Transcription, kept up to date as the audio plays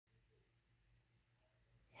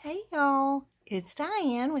Hey y'all, it's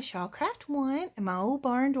Diane with Shawcraft One and my old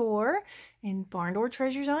barn door and barn door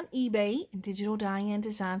treasures on eBay and Digital Diane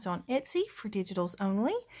Designs on Etsy for digitals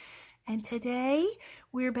only. And today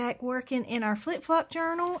we're back working in our flip-flop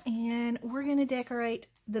journal and we're going to decorate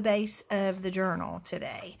the base of the journal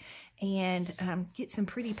today and get some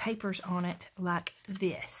pretty papers on it like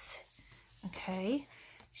this. Okay,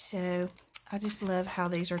 so I just love how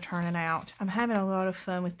these are turning out. I'm having a lot of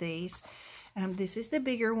fun with these. This is the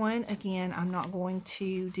bigger one. Again, I'm not going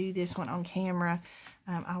to do this one on camera.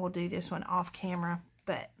 I will do this one off camera,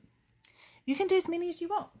 but you can do as many as you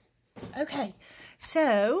want. Okay,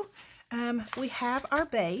 so we have our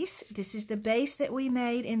base. This is the base that we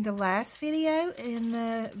made in the last video in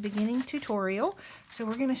the beginning tutorial. So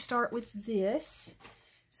we're going to start with this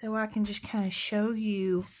so I can just kind of show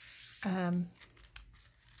you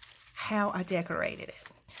how I decorated it.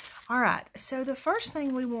 All right, so the first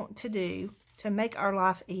thing we want to do to make our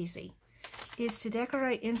life easy is to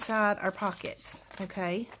decorate inside our pockets,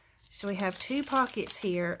 okay? So we have two pockets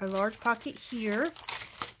here, a large pocket here,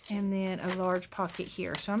 and then a large pocket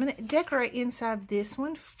here. So I'm going to decorate inside this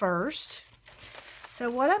one first.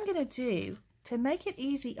 So what I'm going to do to make it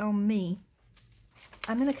easy on me,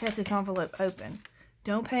 I'm going to cut this envelope open.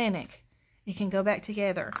 Don't panic. It can go back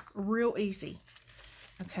together real easy.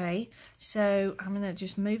 Okay, so I'm going to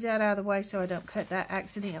just move that out of the way so I don't cut that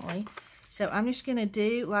accidentally. So I'm just going to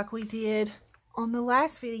do like we did on the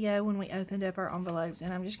last video when we opened up our envelopes,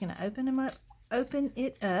 and I'm just going to open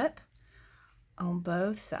it up on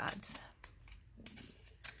both sides.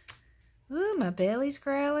 Ooh, my belly's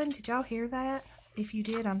growling. Did y'all hear that? If you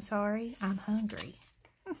did, I'm sorry. I'm hungry.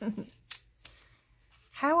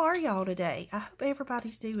 How are y'all today? I hope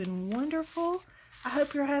everybody's doing wonderful. I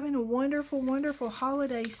hope you're having a wonderful, wonderful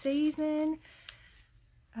holiday season.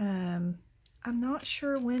 I'm not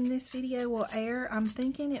sure when this video will air. I'm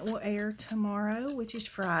thinking it will air tomorrow, which is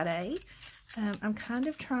Friday. I'm kind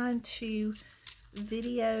of trying to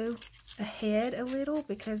video ahead a little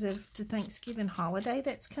because of the Thanksgiving holiday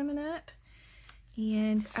that's coming up.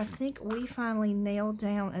 And I think we finally nailed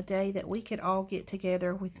down a day that we could all get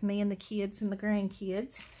together with me and the kids and the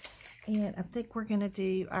grandkids. And I think we're going to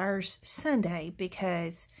do ours Sunday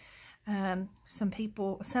because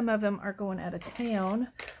some of them are going out of town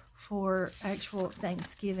for actual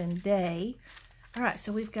Thanksgiving Day. All right,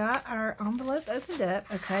 so we've got our envelope opened up.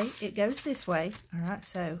 Okay, it goes this way. All right,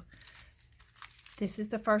 so this is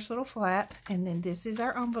the first little flap, and then this is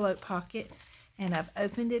our envelope pocket, and I've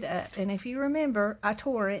opened it up. And if you remember, I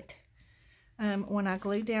tore it when I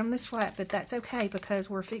glued down this flap, but that's okay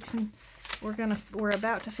because we're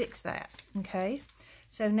about to fix that. Okay,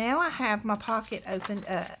 so now I have my pocket opened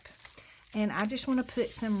up, and I just want to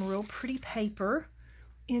put some real pretty paper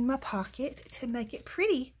in my pocket to make it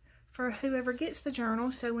pretty for whoever gets the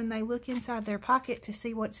journal, so when they look inside their pocket to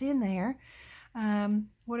see what's in there,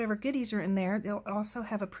 whatever goodies are in there, they'll also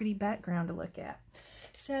have a pretty background to look at.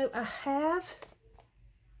 So I have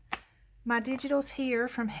my digitals here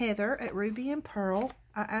from Heather at Ruby and Pearl.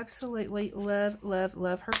 I absolutely love, love,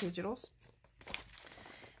 love her digitals.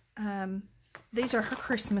 These are her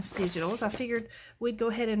Christmas digitals. I figured we'd go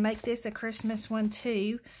ahead and make this a Christmas one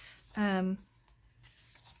too.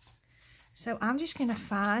 So I'm just going to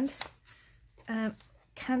find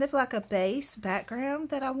kind of like a base background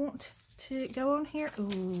that I want to go on here.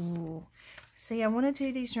 Ooh, see, I want to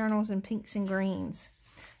do these journals in pinks and greens.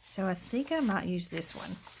 So I think I might use this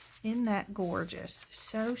one. Isn't that gorgeous?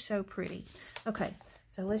 So, so pretty. Okay,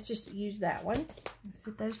 so let's just use that one. Let's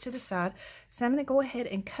set those to the side. So I'm going to go ahead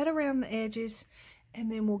and cut around the edges,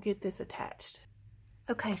 and then we'll get this attached.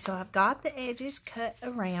 Okay, so I've got the edges cut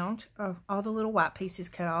around, all the little white pieces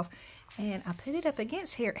cut off, and I put it up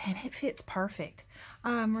against here, and it fits perfect.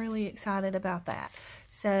 I'm really excited about that.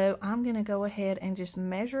 So I'm going to go ahead and just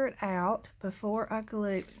measure it out before I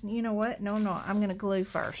glue. You know what? No, I'm not. I'm going to glue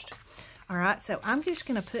first. All right, so I'm just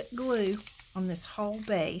going to put glue on this whole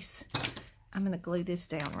base. I'm going to glue this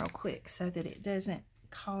down real quick so that it doesn't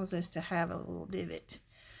cause us to have a little divot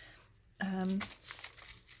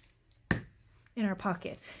in our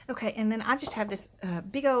pocket. Okay, and then I just have this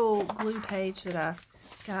big old glue page that I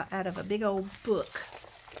got out of a big old book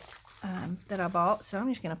that I bought. So I'm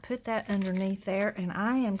just going to put that underneath there, and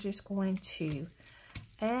I am just going to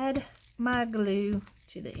add my glue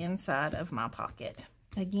to the inside of my pocket.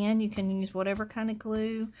 Again, you can use whatever kind of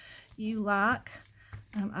glue you like.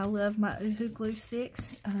 I love my Uhu glue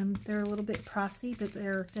sticks. They're a little bit pricey, but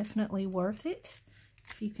they're definitely worth it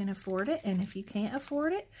if you can afford it. And if you can't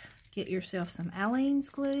afford it, get yourself some Aleene's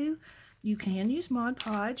glue. You can use Mod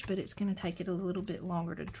Podge, but it's going to take it a little bit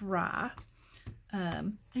longer to dry.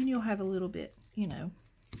 And you'll have a little bit, you know,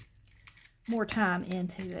 more time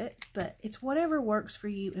into it, but it's whatever works for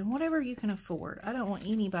you and whatever you can afford. I don't want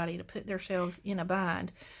anybody to put themselves in a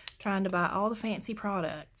bind trying to buy all the fancy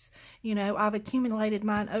products. You know, I've accumulated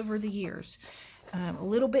mine over the years,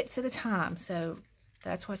 little bits at a time, so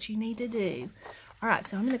that's what you need to do. All right,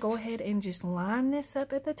 so I'm going to go ahead and just line this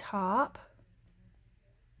up at the top.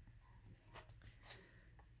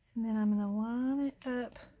 And then I'm going to line it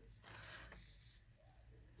up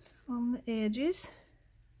on the edges.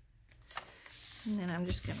 And then I'm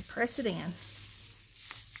just going to press it in.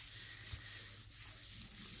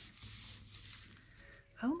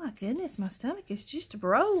 Oh my goodness, my stomach is just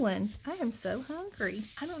rolling. I am so hungry.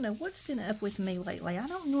 I don't know what's been up with me lately. I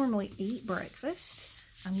don't normally eat breakfast.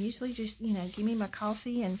 I'm usually just, you know, give me my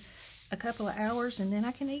coffee and a couple of hours and then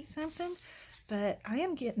I can eat something. But I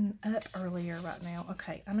am getting up earlier right now.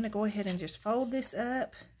 Okay, I'm going to go ahead and just fold this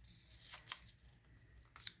up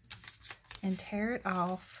and tear it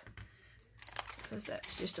off, because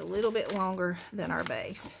that's just a little bit longer than our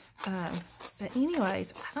base. But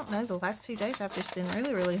anyways, I don't know, the last 2 days I've just been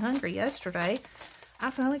really, really hungry. Yesterday, I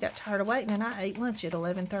finally got tired of waiting and I ate lunch at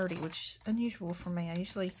 11:30, which is unusual for me. I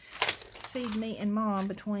usually feed me and Mom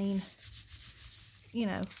between, you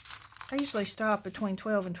know, I usually stop between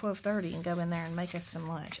 12 and 12:30 and go in there and make us some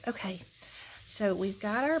lunch. Okay, so we've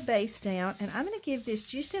got our base down, and I'm going to give this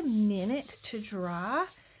just a minute to dry.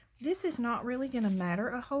 This is not really going to matter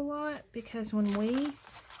a whole lot, because when we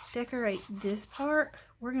decorate this part,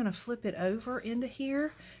 we're going to flip it over into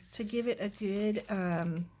here to give it a good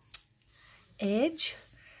edge.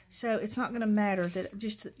 So it's not going to matter that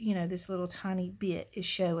just, you know, this little tiny bit is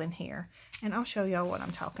showing here. And I'll show y'all what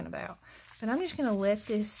I'm talking about. But I'm just going to let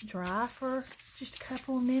this dry for just a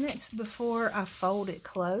couple of minutes before I fold it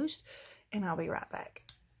closed, and I'll be right back.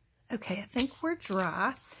 Okay, I think we're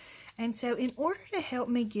dry. And so in order to help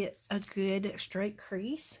me get a good straight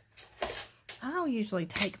crease, I'll usually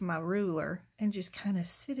take my ruler and just kind of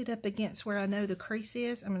sit it up against where I know the crease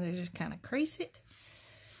is. I'm going to just kind of crease it.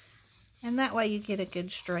 And that way you get a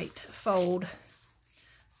good straight fold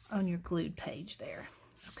on your glued page there.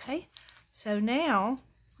 Okay, so now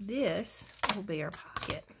this will be our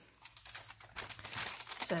pocket.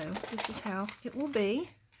 So this is how it will be.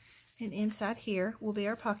 And inside here will be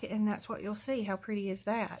our pocket, and that's what you'll see. How pretty is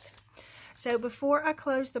that? So before I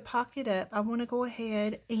close the pocket up, I want to go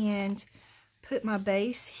ahead and put my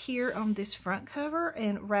base here on this front cover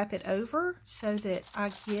and wrap it over so that I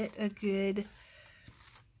get a good,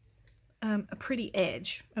 a pretty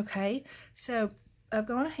edge. Okay, so I've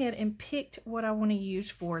gone ahead and picked what I want to use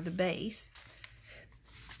for the base.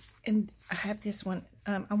 And I have this one.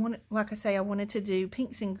 Like I say, I wanted to do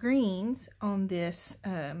pinks and greens on this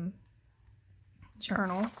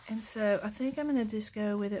journal, and so I think I'm going to just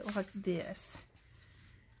go with it like this.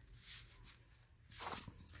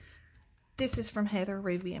 This is from Heather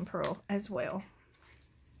Ruby and Pearl as well.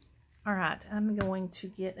 All right, I'm going to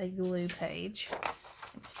get a glue page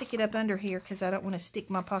and stick it up under here because I don't want to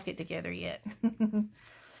stick my pocket together yet.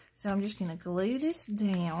 So I'm just going to glue this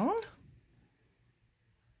down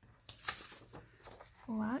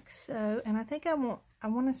like so, and I think I want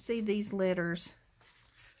to see these letters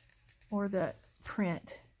or the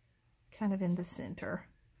print kind of in the center,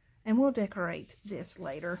 and we'll decorate this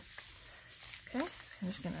later. Okay, so I'm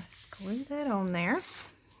just going to glue that on there,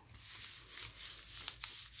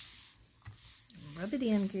 rub it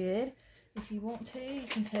in good. If you want to, you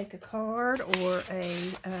can take a card or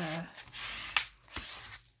a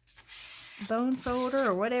bone folder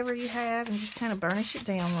or whatever you have and just kind of burnish it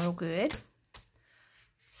down real good.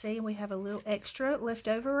 See, we have a little extra left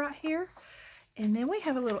over right here. And then we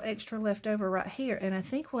have a little extra left over right here. And I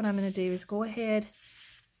think what I'm going to do is go ahead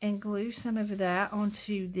and glue some of that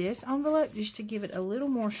onto this envelope just to give it a little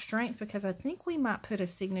more strength, because I think we might put a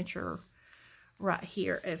signature right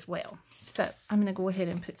here as well. So I'm going to go ahead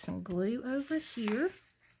and put some glue over here.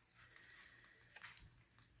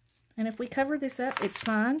 And if we cover this up, it's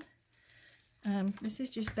fine. This is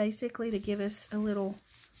just basically to give us a little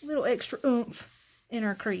extra oomph in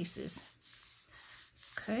our creases.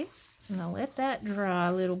 Okay, so I'm going to let that dry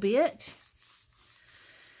a little bit.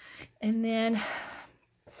 And then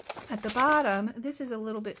at the bottom, this is a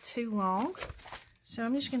little bit too long, so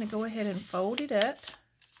I'm just going to go ahead and fold it up.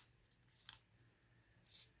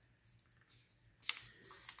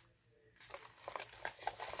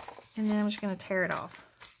 And then I'm just going to tear it off.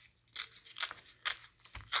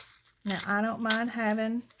 Now, I don't mind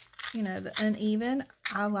having, you know, the uneven.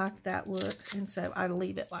 I like that look, and so I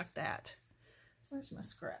leave it like that. Where's my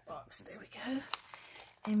scrap box? There we go.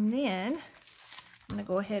 And then I'm going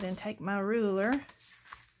to go ahead and take my ruler,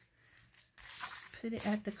 put it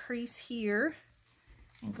at the crease here,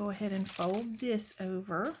 And go ahead and fold this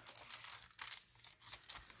over.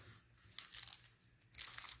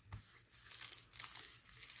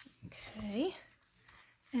 Okay.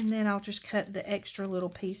 And then I'll just cut the extra little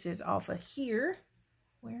pieces off of here.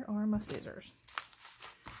 Where are my scissors?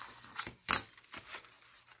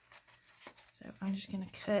 So I'm just going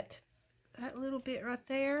to cut that little bit right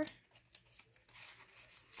there.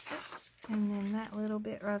 And then that little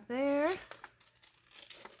bit right there.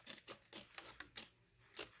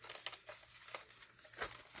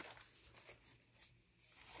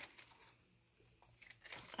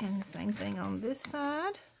 And the same thing on this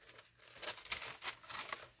side.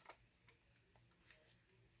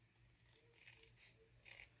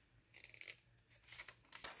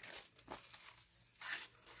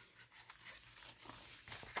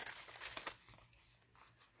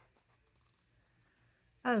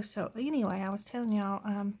 Oh, so anyway, I was telling y'all,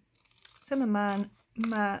 some of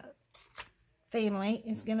my family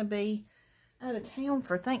is going to be out of town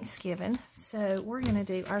for Thanksgiving. So we're going to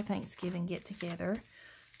do our Thanksgiving get-together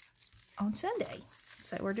on Sunday.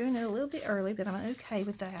 So we're doing it a little bit early, but I'm okay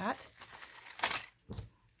with that.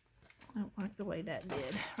 I don't like the way that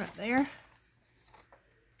did right there.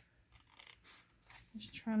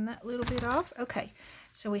 Just trim that little bit off. Okay,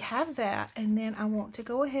 so we have that, and then I want to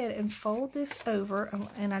go ahead and fold this over,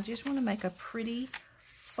 and I just want to make a pretty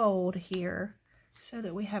fold here so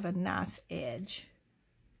that we have a nice edge.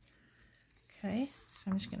 Okay,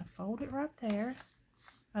 so I'm just going to fold it right there.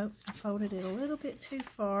 Oh, I folded it a little bit too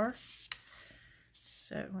far.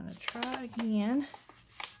 So I'm going to try again.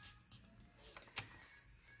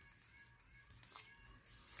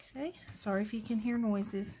 Okay, sorry if you can hear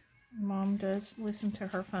noises. Mom does listen to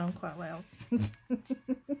her phone quite loud.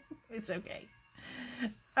 It's okay.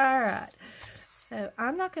 Alright, so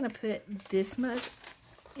I'm not going to put this much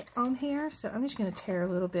on here, so I'm just going to tear a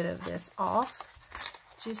little bit of this off,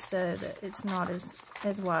 just so that it's not as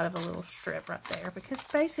wide of a little strip right there, because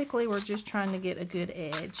basically we're just trying to get a good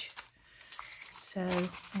edge. So,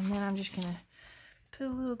 and then I'm just going to put a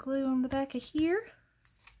little glue on the back of here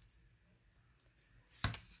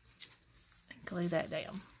and glue that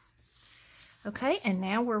down. Okay, and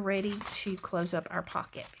now we're ready to close up our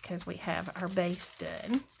pocket because we have our base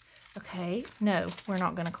done. Okay, no, we're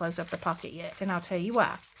not going to close up the pocket yet, and I'll tell you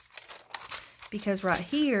why. Because right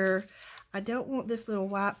here, I don't want this little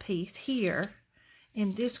white piece here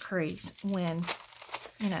in this crease when,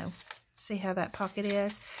 you know, see how that pocket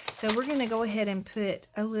is? So we're going to go ahead and put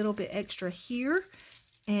a little bit extra here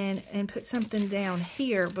and put something down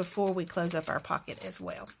here before we close up our pocket as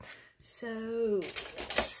well. So,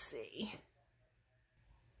 let's see.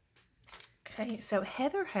 Okay, so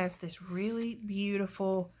Heather has this really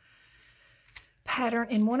beautiful pattern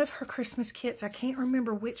in one of her Christmas kits. I can't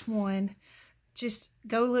remember which one. Just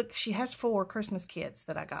go look. She has 4 Christmas kits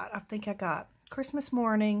that I got. I think I got Christmas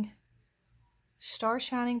Morning, Star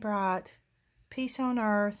Shining Bright, Peace on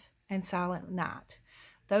Earth, and Silent Night.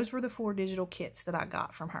 Those were the 4 digital kits that I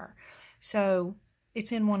got from her. So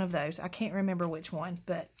it's in one of those. I can't remember which one,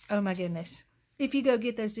 but oh my goodness. If you go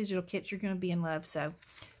get those digital kits, you're going to be in love, so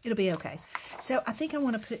it'll be okay. So I think I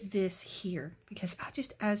want to put this here because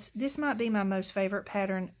this might be my most favorite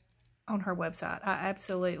pattern on her website. I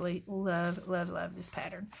absolutely love, love, love this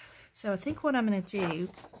pattern. So I think what I'm going to do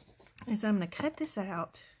is I'm going to cut this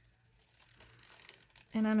out,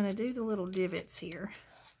 and I'm going to do the little divots here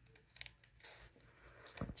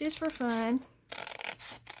just for fun.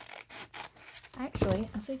 Actually,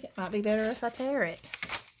 I think it might be better if I tear it.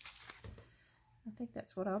 I think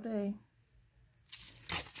that's what I'll do.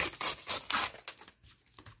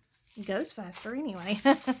 It goes faster anyway.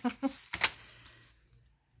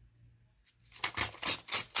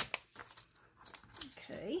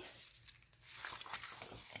 Okay.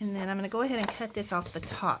 And then I'm going to go ahead and cut this off the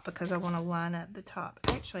top because I want to line up the top.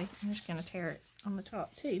 Actually, I'm just going to tear it on the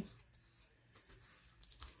top too.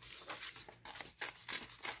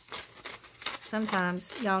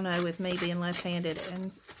 Sometimes, y'all know with me being left-handed,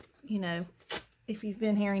 and, you know, if you've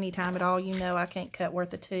been here any time at all, you know I can't cut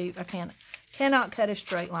worth a tooth. I cannot cut a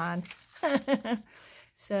straight line.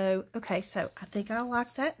 So, okay, so I think I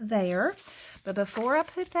like that there. But before I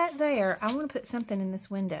put that there, I want to put something in this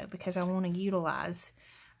window because I want to utilize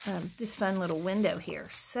this fun little window here.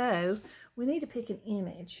 So, we need to pick an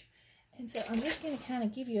image. And so, I'm just going to kind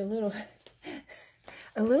of give you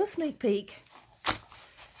a little sneak peek.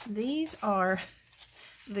 These are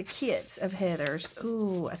the kits of Heather's.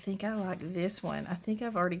 Ooh, I think I like this one. I think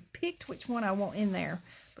I've already picked which one I want in there,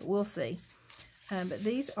 but we'll see. But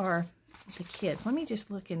these are the kits. Let me just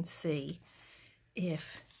look and see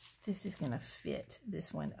if this is going to fit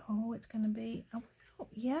this one. Oh, it's going to be, oh,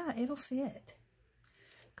 yeah, it'll fit.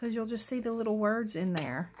 because you'll just see the little words in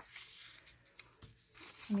there.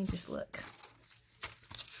 Let me just look.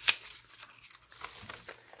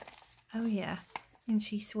 Oh yeah, isn't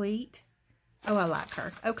she sweet? Oh, I like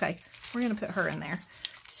her. Okay, we're going to put her in there.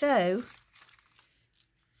 So,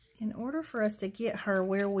 in order for us to get her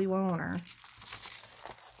where we want her,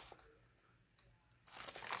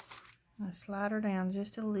 I'm going to slide her down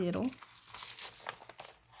just a little.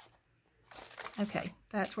 Okay,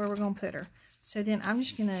 that's where we're going to put her. So then I'm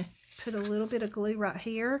just going to put a little bit of glue right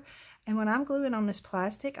here. And when I'm gluing on this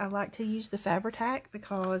plastic, I like to use the Fabri-Tac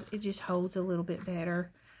because it just holds a little bit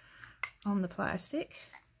better on the plastic.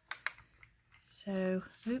 So,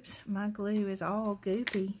 oops, my glue is all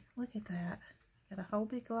goopy. Look at that. Got a whole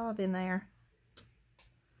big glob in there.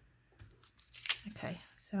 Okay,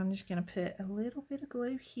 so I'm just going to put a little bit of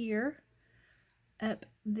glue here up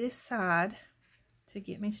this side to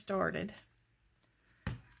get me started.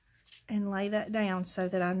 And lay that down so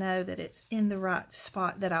that I know that it's in the right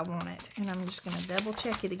spot that I want it. And I'm just going to double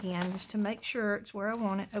check it again just to make sure it's where I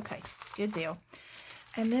want it. Okay, good deal.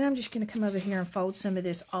 And then I'm just going to come over here and fold some of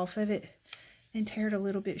this off of it and tear it a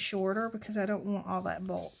little bit shorter because I don't want all that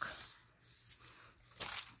bulk.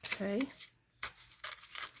 Okay.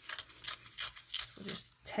 So we'll just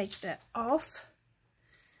take that off.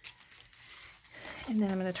 And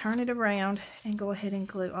then I'm going to turn it around and go ahead and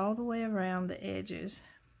glue all the way around the edges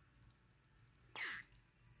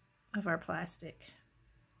of our plastic.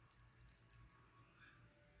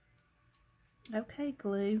 Okay,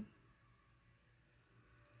 glue.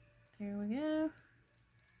 There we go.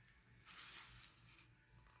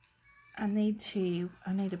 I need to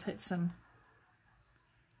put some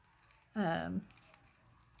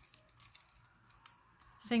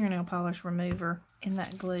fingernail polish remover in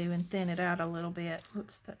that glue and thin it out a little bit.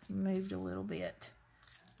 Whoops, that's moved a little bit.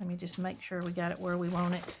 Let me just make sure we got it where we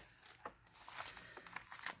want it.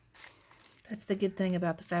 That's the good thing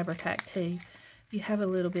about the Fabri-Tac too. You have a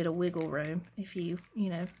little bit of wiggle room if you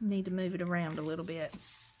need to move it around a little bit.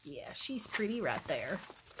 Yeah, she's pretty right there.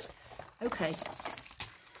 Okay.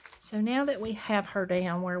 So now that we have her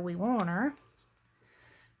down where we want her,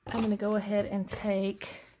 I'm going to go ahead and take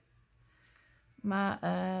my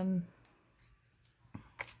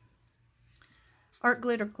art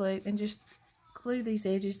glitter glue and just glue these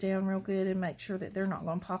edges down real good and make sure that they're not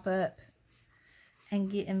going to pop up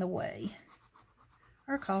and get in the way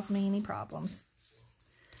or cause me any problems.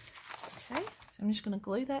 Okay, so I'm just going to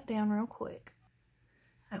glue that down real quick.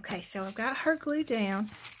 Okay, so I've got her glued down,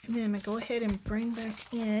 and then I'm going to go ahead and bring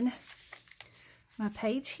back in my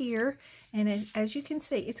page here, and as you can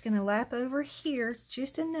see, it's going to lap over here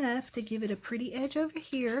just enough to give it a pretty edge over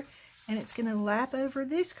here, and it's going to lap over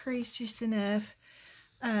this crease just enough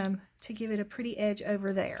to give it a pretty edge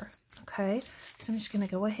over there. Okay, so I'm just going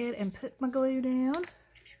to go ahead and put my glue down.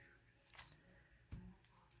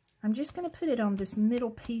 I'm just going to put it on this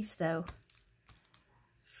middle piece though.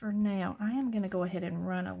 For now, I am going to go ahead and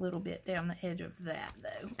run a little bit down the edge of that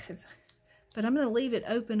though, but I'm going to leave it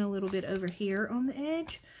open a little bit over here on the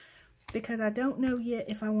edge because I don't know yet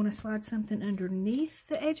if I want to slide something underneath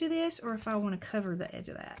the edge of this or if I want to cover the edge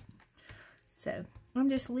of that. So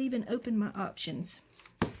I'm just leaving open my options.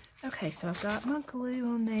 Okay, so I've got my glue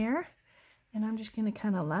on there, and I'm just going to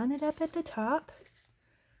kind of line it up at the top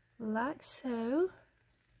like so.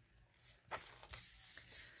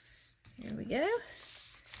 Here we go.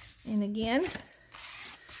 And again,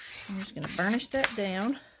 I'm just going to burnish that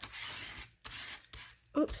down.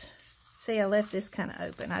 Oops. See, I left this kind of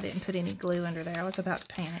open. I didn't put any glue under there. I was about to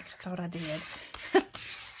panic. I thought I did.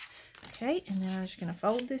 Okay, and then I'm just going to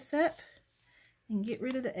fold this up and get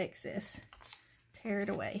rid of the excess. Tear it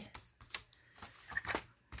away.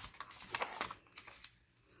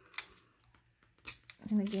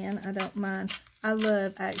 And again, I don't mind. I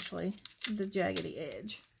love, actually, the jaggedy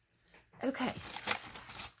edge. Okay.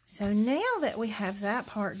 So now that we have that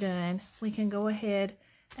part done, we can go ahead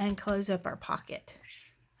and close up our pocket.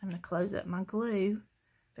 I'm going to close up my glue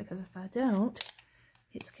because if I don't,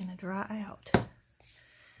 it's going to dry out.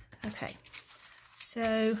 Okay,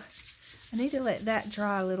 so I need to let that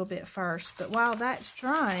dry a little bit first, but while that's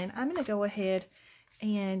drying, I'm going to go ahead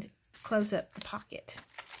and close up the pocket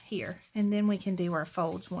here, and then we can do our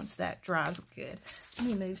folds once that dries good. Let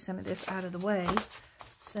me move some of this out of the way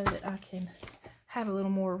so that I can have a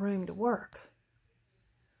little more room to work.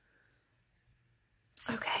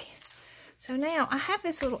 Okay, so now I have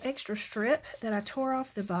this little extra strip that I tore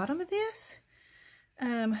off the bottom of this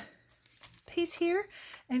piece here,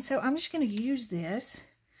 and so I'm just going to use this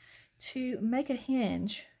to make a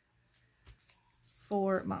hinge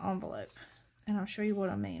for my envelope, and I'll show you what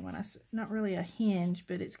I mean when I not really a hinge,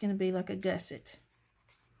 but it's going to be like a gusset.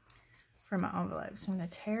 for my envelope. So I'm going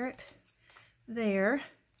to tear it there.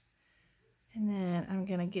 And then I'm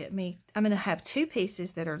going to have 2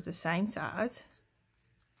 pieces that are the same size.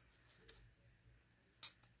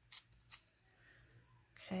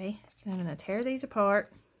 Okay, and I'm going to tear these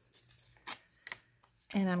apart.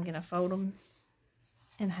 And I'm going to fold them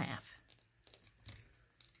in half.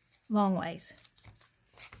 Long ways.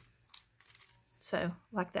 So,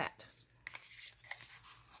 like that.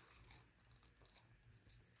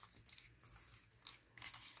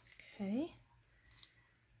 Okay.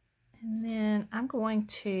 And then I'm going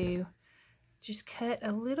to just cut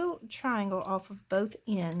a little triangle off of both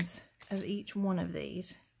ends of each one of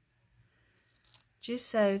these. Just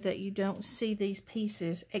so that you don't see these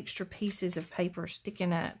pieces, extra pieces of paper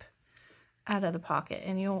sticking up out of the pocket.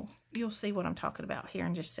 And you'll see what I'm talking about here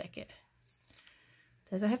in just a second.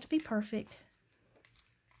 Doesn't have to be perfect.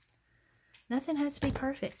 Nothing has to be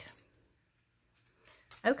perfect.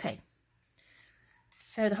 Okay.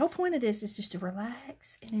 So the whole point of this is just to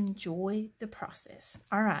relax and enjoy the process.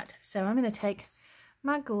 All right. So I'm going to take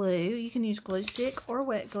my glue. You can use glue stick or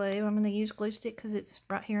wet glue. I'm going to use glue stick because it's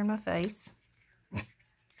right here in my face.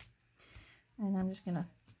 And I'm just going to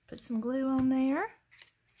put some glue on there.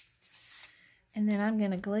 And then I'm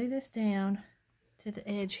going to glue this down to the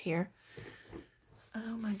edge here.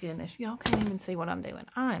 Oh my goodness. Y'all can't even see what I'm doing.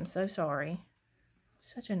 I'm so sorry.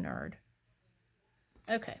 Such a nerd.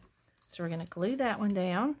 Okay. So we're going to glue that one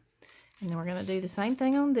down. And then we're going to do the same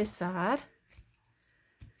thing on this side.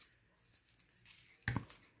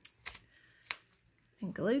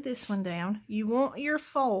 And glue this one down. You want your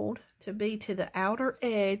fold to be to the outer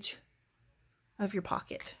edge of your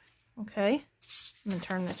pocket. Okay? I'm going to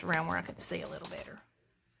turn this around where I can see a little better.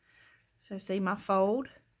 So see, my fold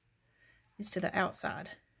is to the outside.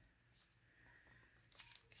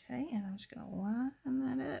 Okay, and I'm just going to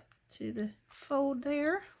line that up to the fold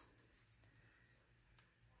there.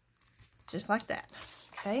 Just like that.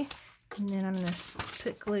 Okay, and then I'm going to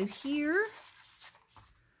put glue here.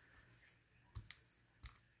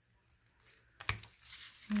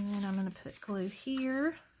 And then I'm going to put glue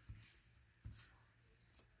here.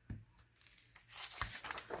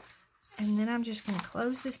 And then I'm just going to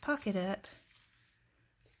close this pocket up,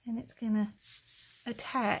 and it's going to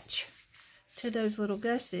attach to those little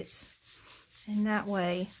gussets. And that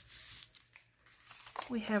way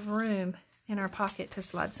we have room in our pocket to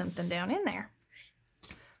slide something down in there.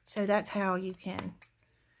 So that's how you can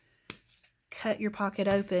cut your pocket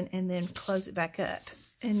open and then close it back up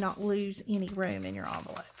and not lose any room in your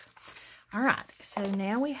envelope. All right, so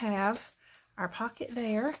now we have our pocket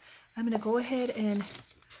there. I'm going to go ahead and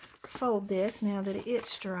fold this now that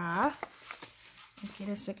it's dry. And get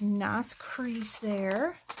us a nice crease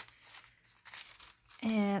there.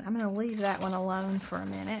 And I'm going to leave that one alone for a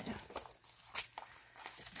minute.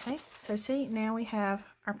 Okay, so see, now we have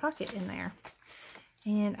our pocket in there.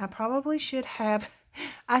 And I probably should have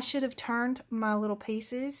turned my little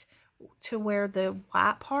pieces to where the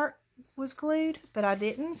white part was glued, but I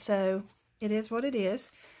didn't, so it is what it is.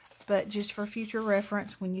 But just for future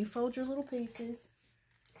reference, when you fold your little pieces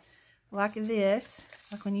like this,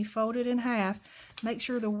 like when you fold it in half, make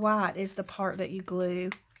sure the white is the part that you glue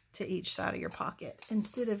to each side of your pocket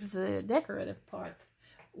instead of the decorative part,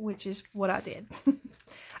 which is what I did.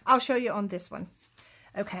 I'll show you on this one.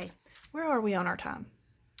 Okay, where are we on our time?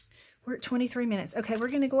 We're at 23 minutes. Okay, we're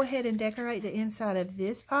going to go ahead and decorate the inside of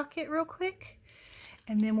this pocket real quick,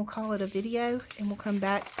 and then we'll call it a video, and we'll come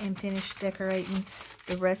back and finish decorating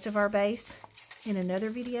the rest of our base in another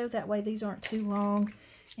video. That way these aren't too long,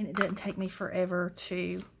 and it doesn't take me forever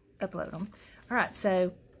to upload them. All right,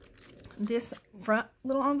 so this front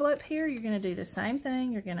little envelope here, you're going to do the same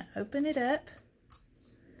thing. You're going to open it up.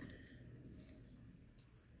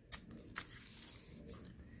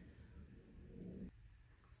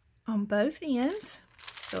 On both ends,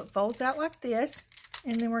 so it folds out like this,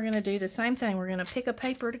 and then we're going to do the same thing. We're going to pick a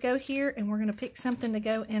paper to go here, and we're going to pick something to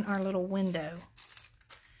go in our little window.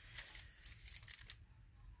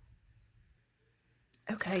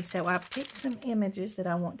 Okay, so I've picked some images that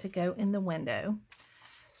I want to go in the window.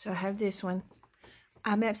 So I have this one.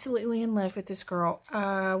 I'm absolutely in love with this girl.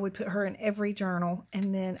 I would put her in every journal,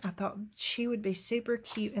 and then I thought she would be super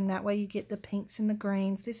cute, and that way you get the pinks and the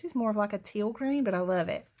greens. This is more of like a teal green, but I love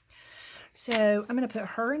it. So I'm going to put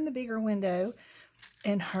her in the bigger window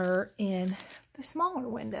and her in the smaller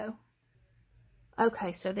window.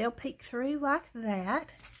 Okay, so they'll peek through like that.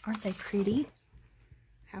 Aren't they pretty?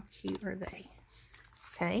 How cute are they?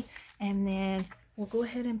 Okay, and then we'll go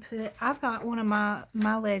ahead and put, I've got one of my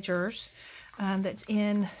ledgers that's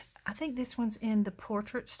in, I think this one's in the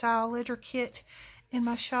portrait style ledger kit in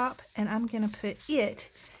my shop, and I'm going to put it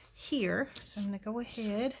here. So I'm going to go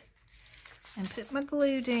ahead and put my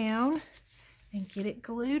glue down and get it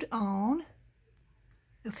glued on.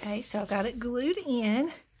 Okay, so I got it glued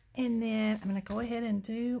in, and then I'm going to go ahead and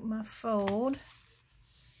do my fold.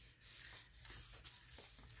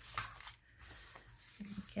 There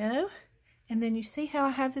we go. And then you see how I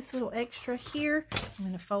have this little extra here? I'm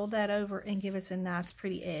going to fold that over and give us a nice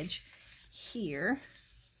pretty edge here.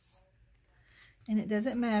 And it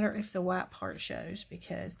doesn't matter if the white part shows,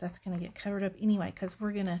 because that's going to get covered up anyway, because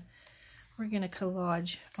we're gonna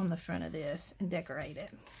collage on the front of this and decorate it.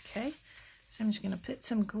 Okay, so I'm just going to put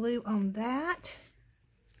some glue on that.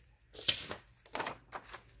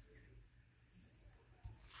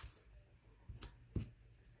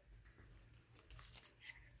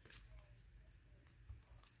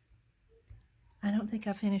 I don't think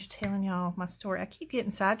I finished telling y'all my story. I keep getting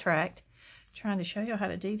sidetracked trying to show y'all how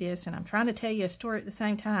to do this, and I'm trying to tell you a story at the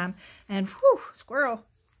same time, and whew, squirrel.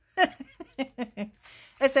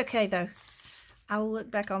 It's okay though. I will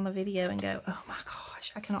look back on the video and go, oh my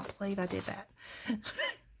gosh, I cannot believe I did that.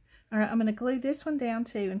 All right, I'm going to glue this one down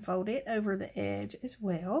too and fold it over the edge as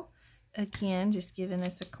well. Again, just giving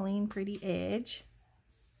us a clean, pretty edge.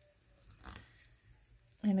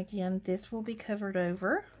 And again, this will be covered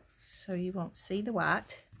over, so you won't see the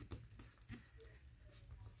white.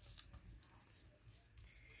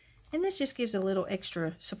 And this just gives a little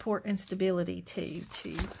extra support and stability to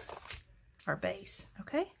our base,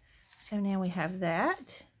 okay? So now we have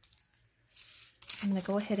that. I'm going to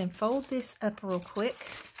go ahead and fold this up real quick.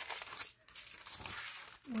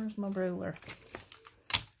 Where's my ruler?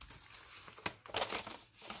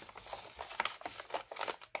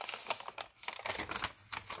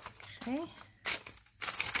 Okay.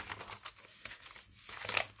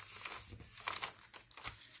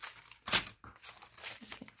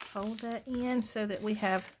 Fold that in so that we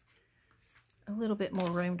have a little bit more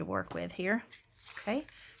room to work with here. Okay,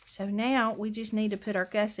 so now we just need to put our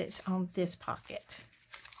gussets on this pocket.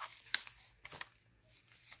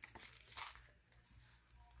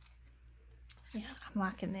 Yeah, I'm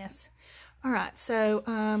liking this. All right, so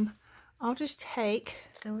I'll just take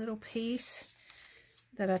the little piece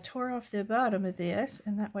that I tore off the bottom of this,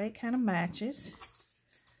 and that way it kind of matches.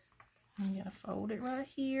 I'm going to fold it right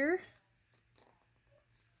here.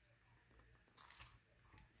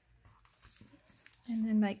 And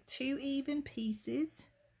then make 2 even pieces.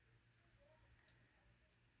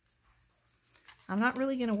 I'm not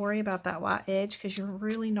really going to worry about that white edge because you're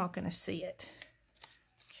really not going to see it.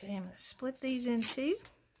 Okay, I'm going to split these in 2.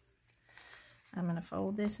 I'm going to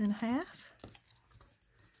fold this in half.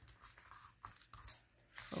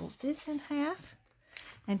 Fold this in half.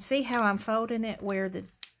 And see how I'm folding it where the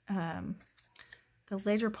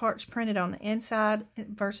ledger part's printed on the inside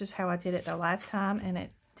versus how I did it the last time and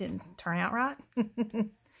it didn't turn out right.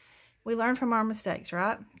 We learn from our mistakes,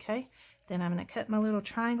 right? Okay, then I'm going to cut my little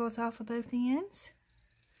triangles off of both the ends.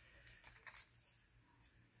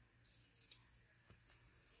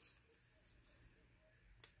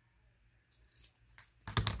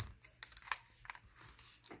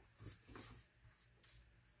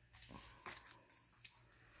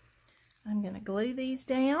 I'm going to glue these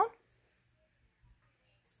down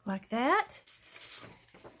like that.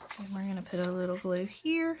 And we're going to put a little glue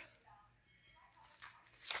here.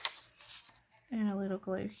 And a little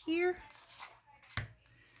glue here.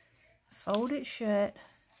 Fold it shut.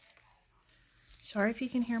 Sorry if you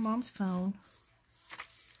can hear Mom's phone.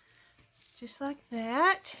 Just like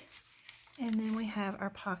that. And then we have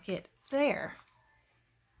our pocket there.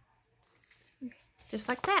 Just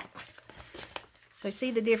like that. So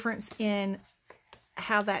see the difference in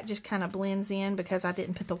how that just kind of blends in because I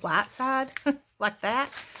didn't put the white side like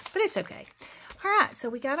that. But it's okay. All right, so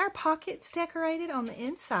we got our pockets decorated on the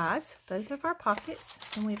insides, both of our pockets,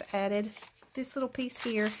 and we've added this little piece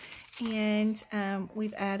here, and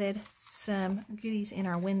we've added some goodies in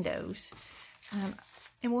our windows.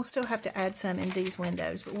 And we'll still have to add some in these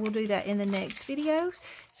windows, but we'll do that in the next videos.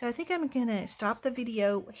 So I think I'm going to stop the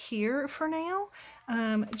video here for now,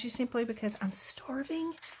 just simply because I'm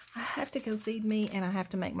starving. I have to go feed me, and I have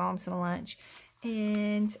to make Mom some lunch.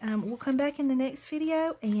 And we'll come back in the next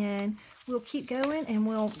video, and we'll keep going, and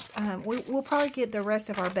we'll probably get the rest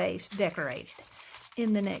of our base decorated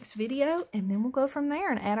in the next video, and then we'll go from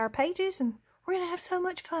there and add our pages, and we're going to have so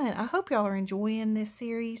much fun. I hope y'all are enjoying this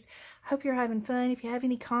series. I hope you're having fun. If you have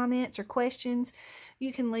any comments or questions,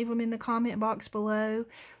 you can leave them in the comment box below.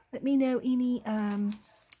 Let me know any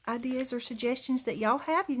ideas or suggestions that y'all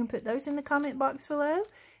have. You can put those in the comment box below.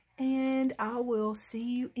 And I will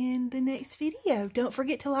see you in the next video. Don't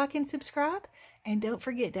forget to like and subscribe. And don't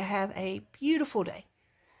forget to have a beautiful day.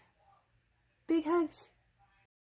 Big hugs.